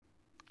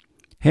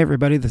Hey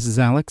everybody, this is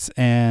Alex,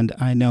 and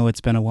I know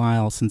it's been a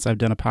while since I've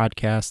done a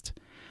podcast,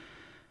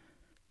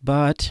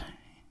 but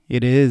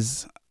it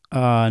is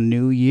a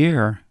new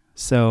year,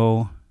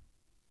 so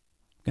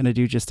I'm going to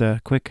do just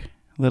a quick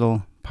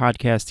little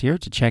podcast here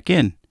to check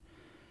in.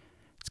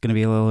 It's going to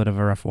be a little bit of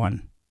a rough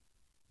one.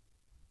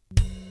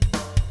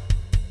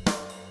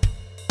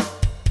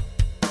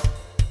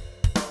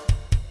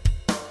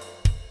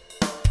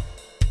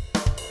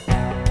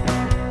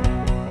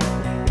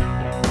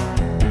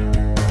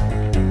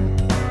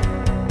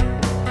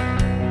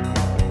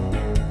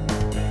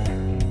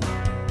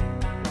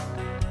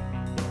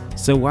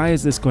 So why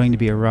is this going to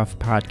be a rough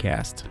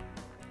podcast?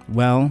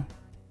 Well,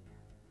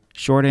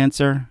 short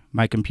answer,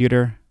 my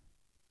computer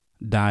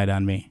died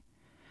on me.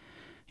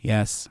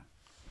 Yes,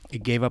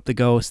 it gave up the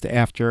ghost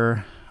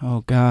after,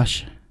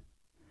 8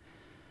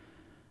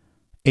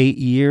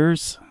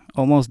 years,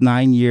 almost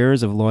 9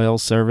 years of loyal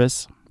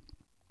service.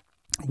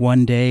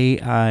 One day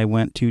I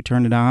went to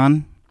turn it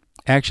on.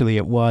 Actually,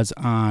 it was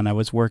on. I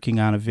was working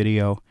on a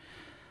video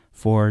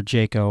for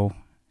Jaco,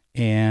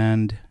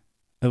 and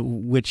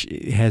which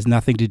has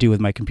nothing to do with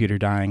my computer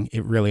dying.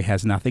 It really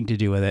has nothing to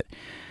do with it.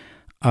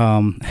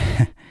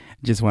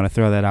 Just want to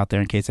throw that out there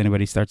in case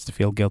anybody starts to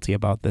feel guilty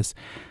about this.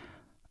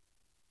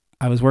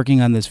 I was working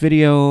on this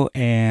video,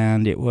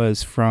 and it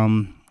was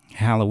from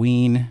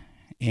Halloween,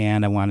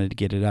 and I wanted to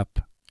get it up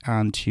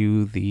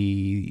onto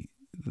the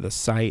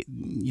site,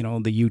 the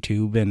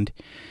YouTube, and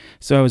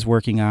so I was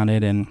working on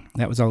it, and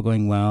that was all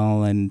going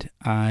well, and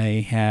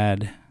I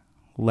had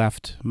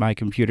left my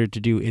computer to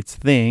do its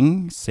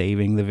thing,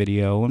 saving the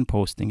video and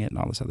posting it and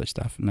all this other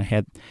stuff. And I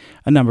had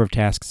a number of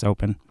tasks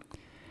open.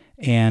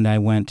 And I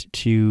went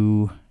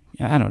to,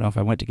 I don't know if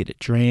I went to get a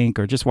drink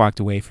or just walked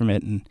away from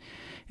it. And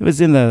it was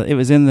in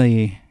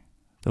the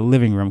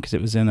living room because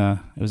it was on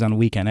a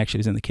weekend. Actually,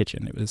 it was in the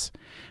kitchen. It was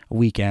a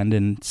weekend.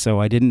 And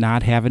so I did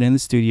not have it in the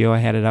studio. I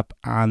had it up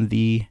on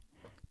the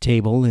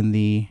table in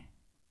the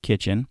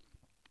kitchen.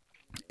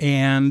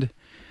 And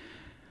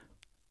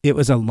it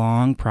was a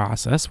long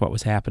process, what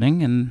was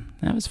happening, and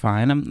that was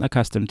fine. I'm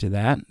accustomed to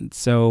that.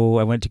 So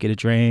I went to get a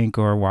drink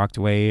or walked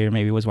away or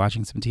maybe was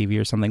watching some TV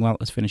or something while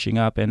it was finishing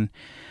up, and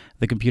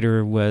the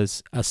computer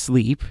was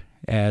asleep,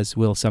 as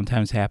will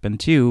sometimes happen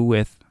too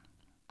with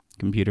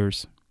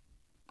computers.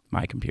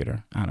 My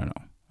computer, I don't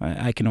know.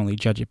 I can only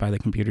judge it by the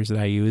computers that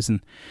I use,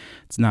 and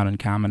it's not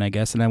uncommon, I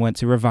guess. And I went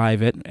to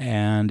revive it,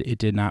 and it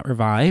did not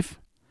revive,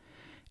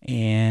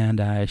 and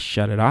I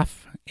shut it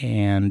off,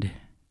 and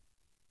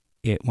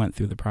it went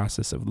through the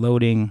process of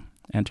loading,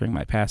 entering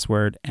my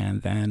password,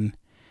 and then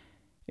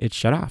it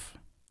shut off.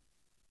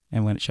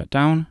 And when it shut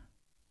down,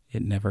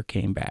 it never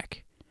came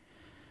back.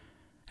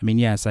 I mean,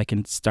 yes, I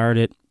can start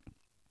it,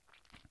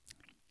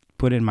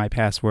 put in my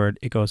password,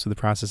 it goes through the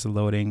process of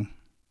loading,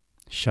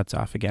 shuts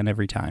off again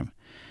every time.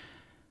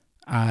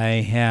 I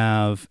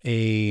have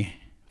a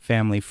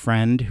family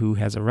friend who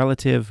has a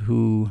relative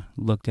who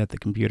looked at the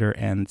computer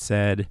and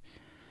said,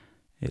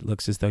 "It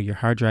looks as though your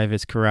hard drive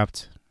is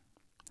corrupt."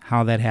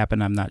 How that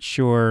happened, I'm not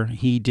sure.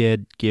 He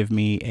did give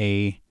me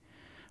a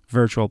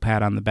virtual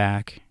pat on the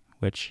back,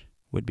 which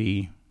would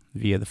be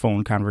via the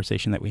phone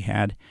conversation that we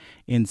had,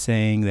 in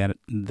saying that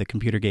the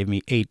computer gave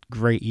me 8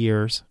 great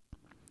years,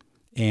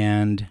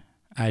 and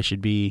I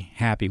should be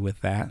happy with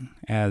that,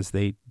 as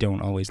they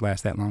don't always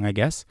last that long, I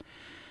guess.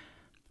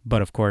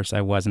 But of course,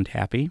 I wasn't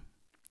happy.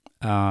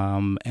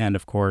 And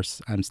of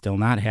course, I'm still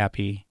not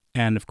happy.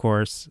 And of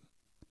course,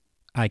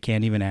 I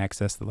can't even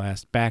access the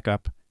last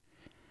backup.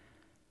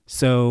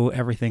 So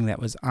everything that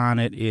was on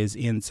it is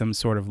in some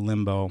sort of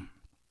limbo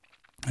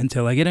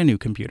until I get a new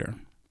computer,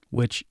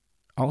 which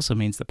also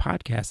means the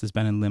podcast has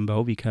been in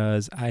limbo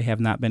because I have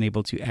not been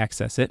able to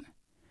access it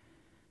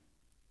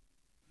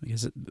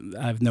because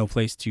I have no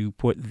place to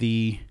put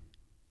the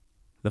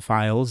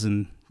files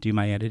and do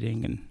my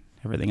editing and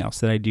everything else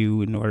that I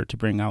do in order to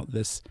bring out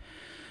this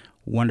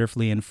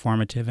wonderfully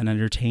informative and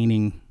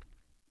entertaining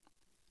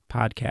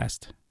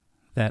podcast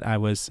that I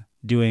was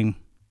doing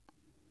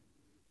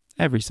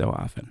every so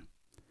often.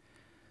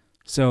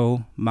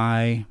 So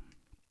my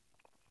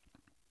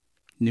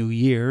new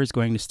year is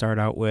going to start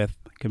out with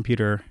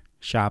computer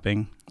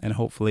shopping, and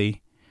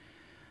hopefully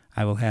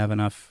I will have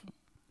enough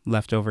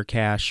leftover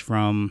cash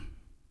from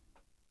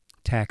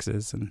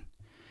taxes and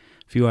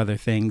a few other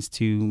things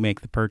to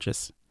make the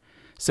purchase.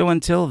 So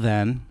until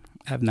then,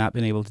 I've not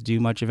been able to do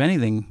much of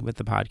anything with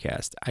the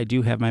podcast. I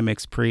do have my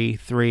Mix Pre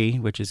 3,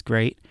 which is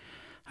great.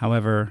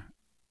 However,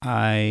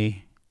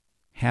 I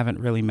haven't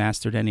really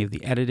mastered any of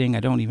the editing. I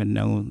don't even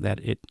know that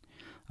it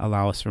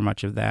allows for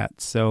much of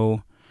that.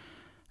 So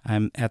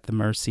I'm at the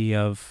mercy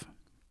of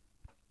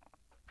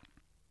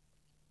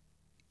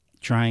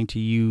trying to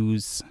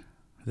use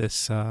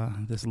this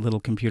little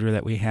computer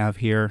that we have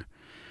here,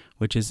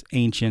 which is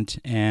ancient,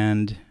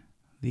 and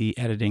the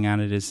editing on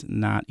it is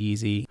not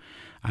easy.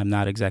 I'm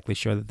not exactly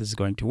sure that this is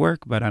going to work,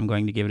 but I'm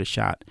going to give it a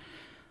shot.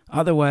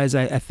 Otherwise,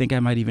 I think I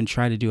might even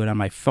try to do it on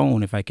my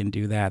phone if I can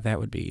do that. That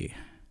would be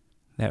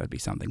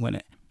something,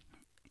 wouldn't it?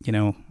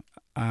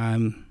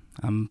 I'm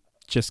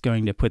just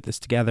going to put this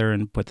together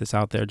and put this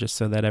out there just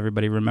so that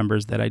everybody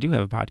remembers that I do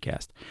have a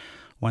podcast.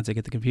 Once I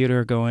get the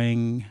computer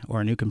going,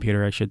 or a new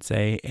computer, I should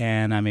say,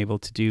 and I'm able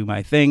to do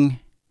my thing,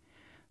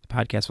 the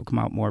podcast will come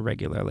out more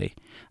regularly.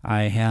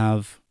 I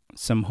have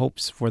some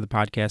hopes for the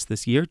podcast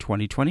this year,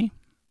 2020,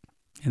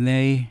 and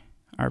they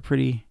are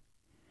pretty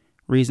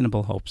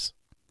reasonable hopes.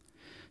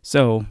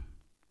 So,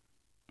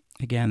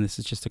 again, this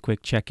is just a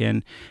quick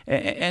check-in,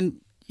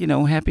 and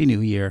Happy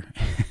New Year.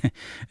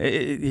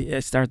 I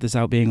start this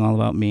out being all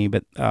about me,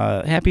 but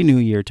Happy New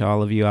Year to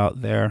all of you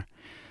out there,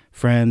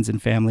 friends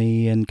and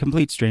family and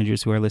complete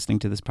strangers who are listening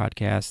to this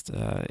podcast.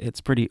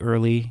 It's pretty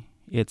early.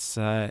 It's,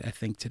 I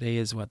think today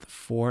is the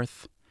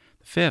 4th,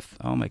 the 5th.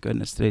 Oh my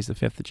goodness, today's the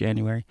 5th of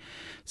January.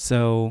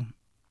 So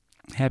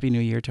Happy New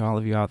Year to all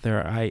of you out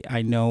there.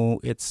 I know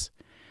it's,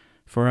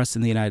 for us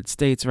in the United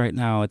States right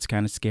now, it's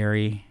kind of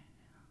scary.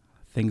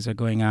 Things are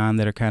going on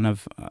that are kind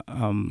of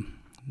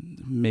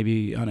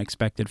maybe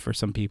unexpected for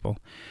some people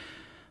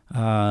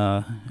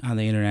on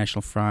the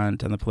international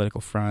front, on the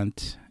political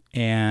front,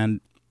 and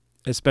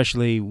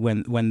especially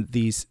when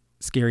these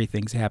scary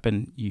things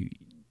happen, you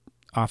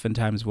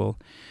oftentimes will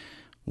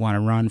want to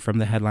run from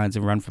the headlines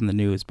and run from the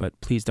news, but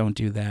please don't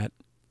do that.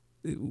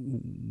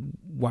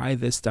 Why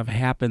this stuff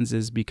happens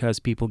is because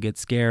people get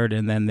scared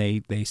and then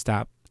they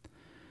stop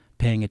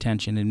paying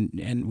attention,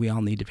 and we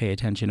all need to pay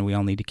attention, and we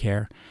all need to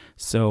care.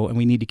 And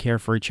we need to care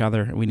for each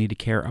other, and we need to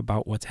care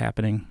about what's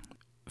happening.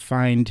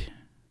 Find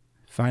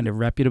a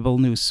reputable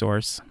news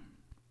source.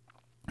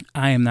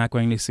 I am not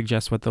going to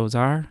suggest what those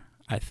are.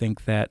 I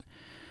think that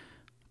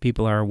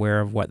people are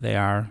aware of what they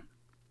are.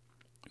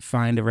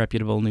 Find a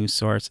reputable news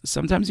source.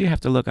 Sometimes you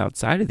have to look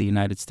outside of the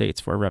United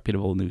States for a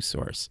reputable news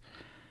source,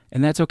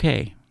 and that's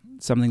okay.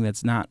 Something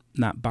that's not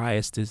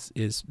biased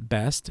is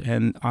best,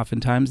 and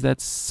oftentimes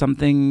that's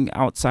something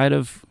outside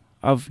of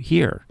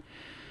here.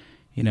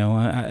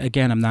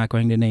 Again, I'm not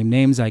going to name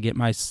names. I get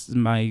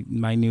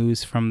my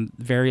news from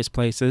various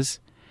places,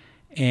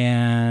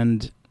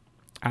 and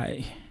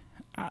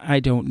I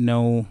don't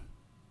know.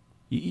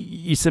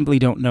 You simply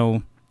don't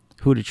know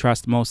who to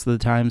trust most of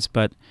the times,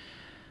 but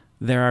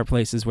there are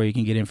places where you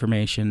can get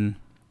information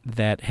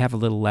that have a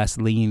little less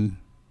lean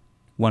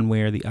one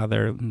way or the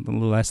other, a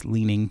little less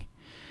leaning,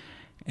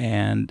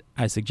 and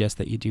I suggest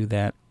that you do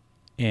that.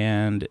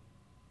 And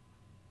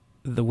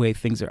the way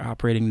things are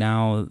operating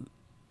now,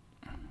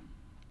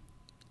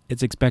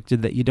 it's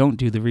expected that you don't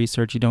do the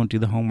research, you don't do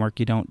the homework,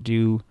 you don't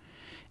do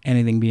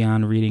anything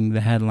beyond reading the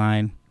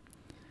headline.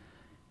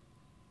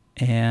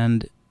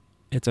 And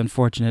it's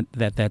unfortunate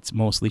that that's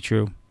mostly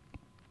true.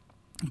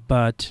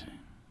 But,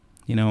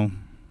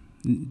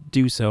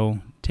 do so.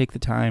 Take the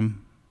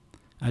time.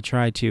 I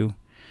try to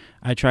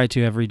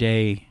every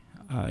day.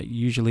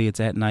 Usually it's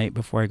at night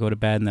before I go to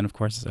bed, and then, of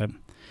course, I'm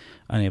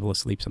unable to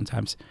sleep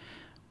sometimes.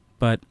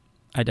 But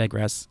I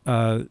digress.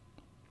 I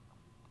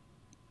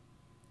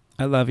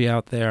love you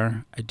out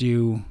there. I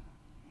do.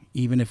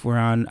 Even if we're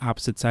on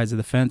opposite sides of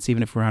the fence,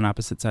 even if we're on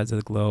opposite sides of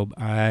the globe,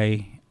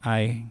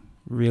 I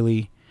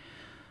really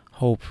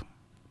hope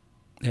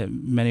that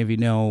many of you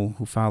know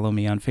who follow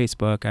me on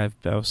Facebook.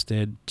 I've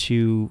posted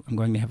I'm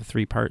going to have a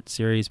 3-part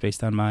series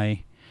based on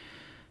my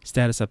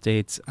status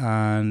updates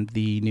on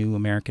the new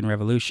American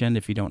Revolution.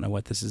 If you don't know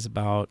what this is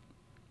about,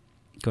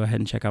 go ahead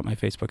and check out my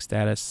Facebook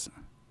status.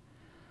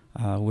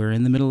 We're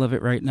in the middle of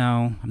it right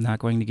now. I'm not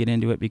going to get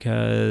into it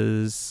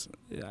because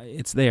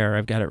it's there.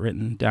 I've got it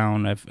written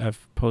down.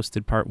 I've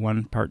posted part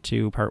 1, part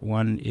 2. Part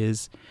 1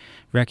 is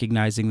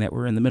recognizing that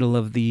we're in the middle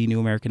of the new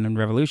American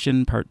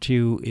Revolution. Part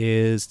 2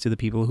 is to the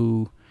people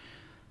who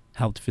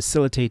helped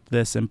facilitate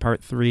this, and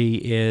part 3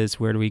 is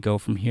where do we go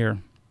from here.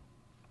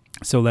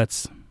 So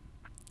let's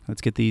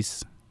get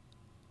these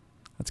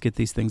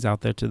things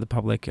out there to the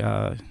public.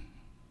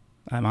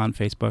 I'm on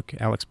Facebook,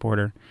 Alex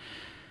Porter,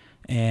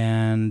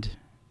 and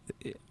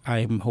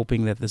I'm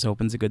hoping that this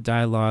opens a good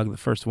dialogue. The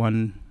first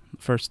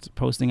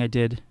posting I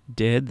did.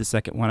 The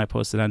second one I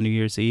posted on New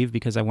Year's Eve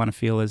because I want to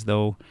feel as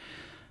though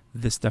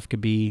this stuff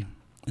could be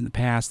in the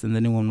past, and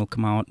the new one will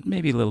come out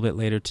maybe a little bit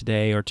later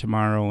today or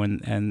tomorrow,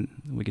 and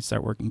we can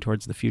start working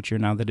towards the future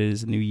now that it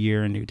is a new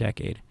year, a new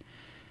decade.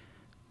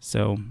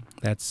 So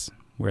that's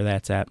where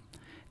that's at.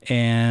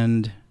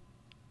 And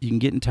you can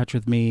get in touch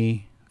with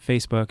me,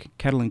 Facebook,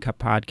 Kettle and Cup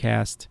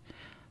Podcast,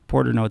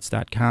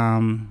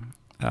 PorterNotes.com,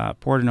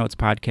 PorterNotes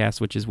Podcast,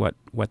 which is what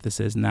this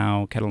is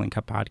now. Kettle and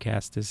Cup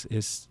Podcast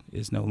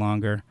is no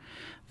longer.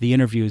 The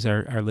interviews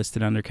are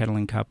listed under Kettle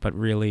and Cup, but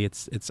really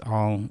it's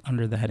all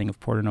under the heading of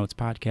PorterNotes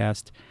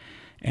Podcast.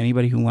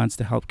 Anybody who wants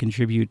to help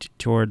contribute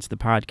towards the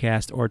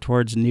podcast or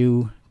towards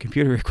new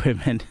computer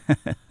equipment,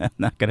 I'm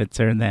not going to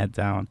turn that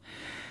down.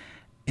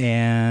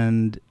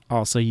 And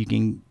also you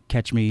can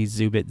catch me,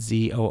 Zoobit,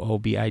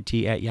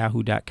 ZOOBIT, at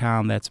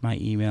yahoo.com. That's my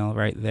email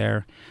right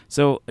there.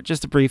 So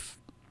just a brief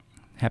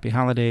happy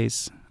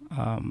holidays,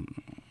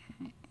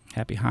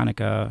 happy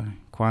Hanukkah,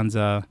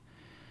 Kwanzaa,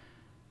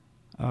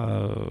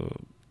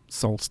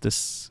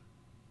 solstice,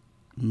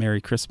 Merry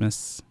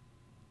Christmas.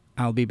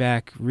 I'll be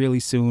back really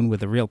soon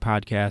with a real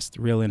podcast,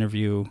 real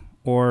interview,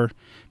 or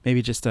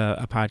maybe just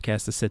a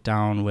podcast to sit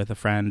down with a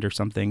friend or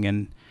something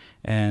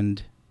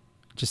and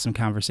just some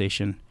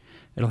conversation.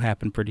 It'll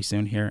happen pretty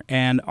soon here.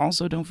 And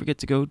also don't forget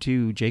to go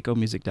to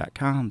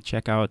jacomusic.com.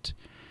 Check out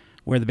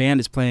where the band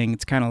is playing.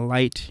 It's kind of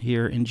light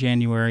here in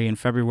January and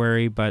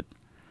February, but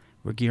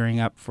we're gearing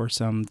up for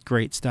some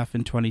great stuff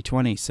in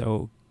 2020,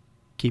 so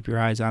keep your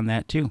eyes on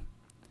that too.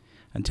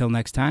 Until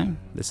next time,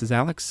 this is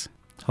Alex.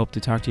 Hope to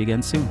talk to you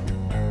again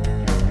soon.